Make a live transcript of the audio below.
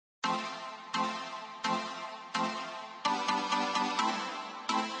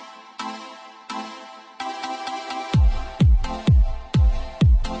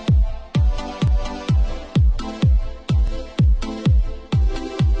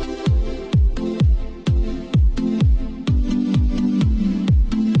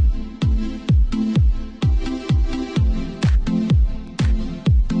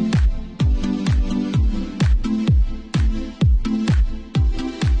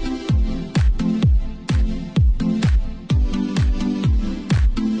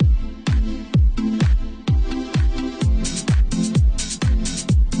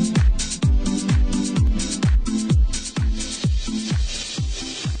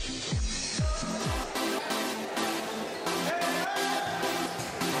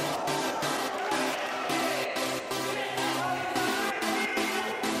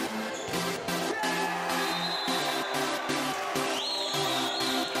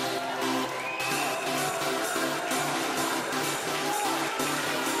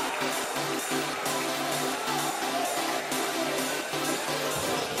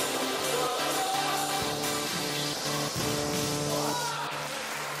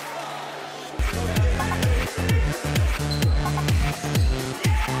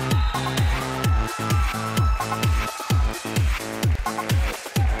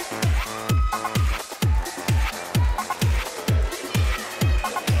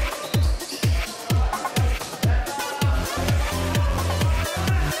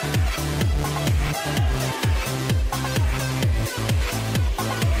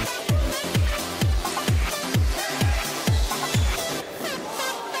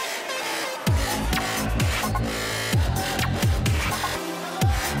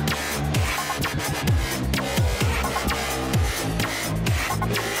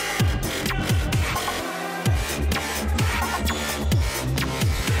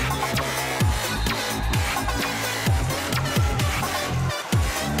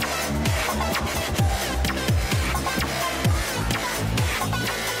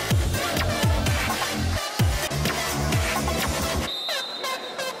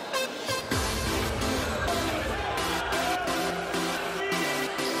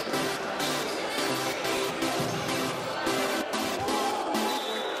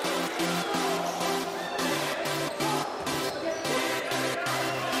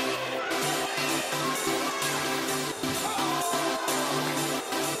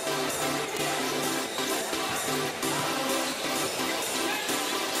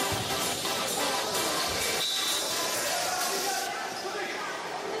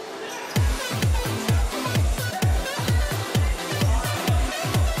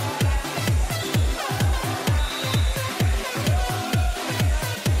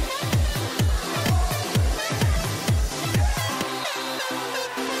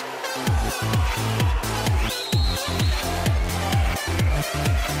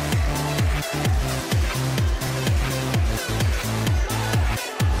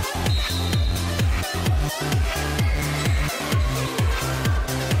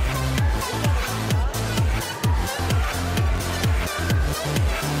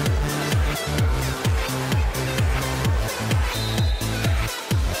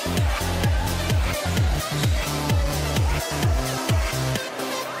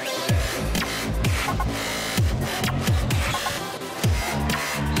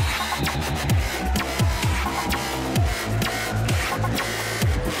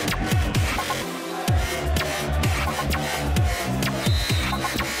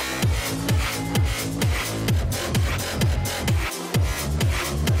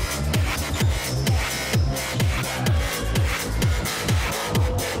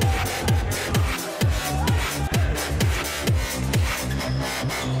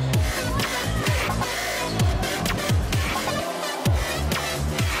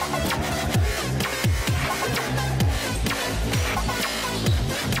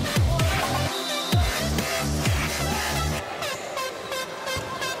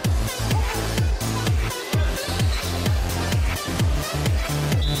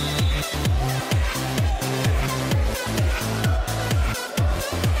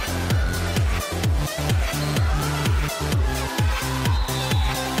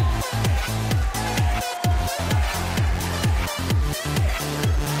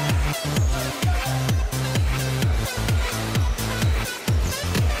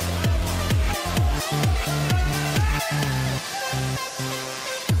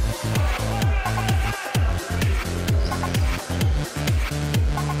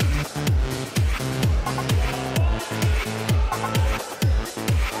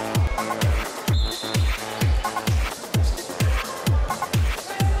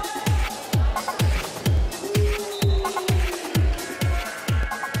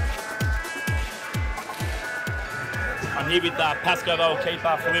I'm here with Pascoe Vale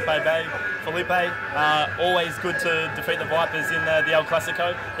keeper Felipe. Always good to defeat the Vipers in the El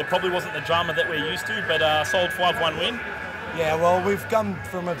Clasico. It probably wasn't the drama that we're used to, but a solid 5-1 win. Yeah, well, we've come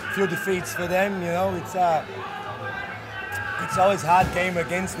from a few defeats for them. You know, it's always a hard game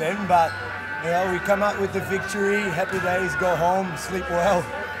against them, but you know, we come out with the victory. Happy days, go home, sleep well.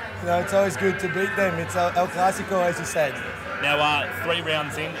 You know, it's always good to beat them. It's El Clasico, as you said. Now, 3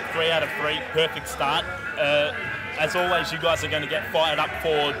 rounds in, 3 out of 3, perfect start. As always, you guys are going to get fired up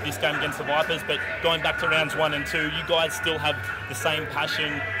for this game against the Vipers, but going back to rounds 1 and 2, you guys still have the same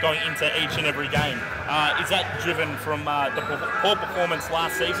passion going into each and every game. Is that driven from the poor performance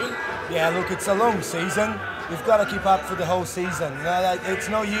last season? Yeah, look, it's a long season. We've got to keep up for the whole season. You know, it's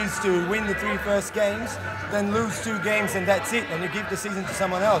no use to win the 3 first games, then lose 2 games and that's it, and you give the season to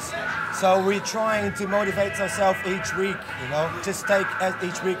someone else. So we're trying to motivate ourselves each week, you know, just take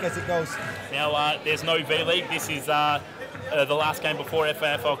each week as it goes. Now, there's no V-League. This is the last game before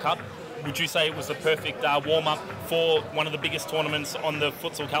FAFL Cup. Would you say it was the perfect warm-up for one of the biggest tournaments on the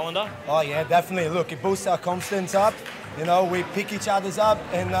futsal calendar? Oh yeah, definitely. Look, it boosts our confidence up. You know, we pick each other's up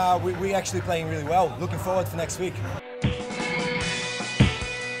and we're actually playing really well. Looking forward for next week.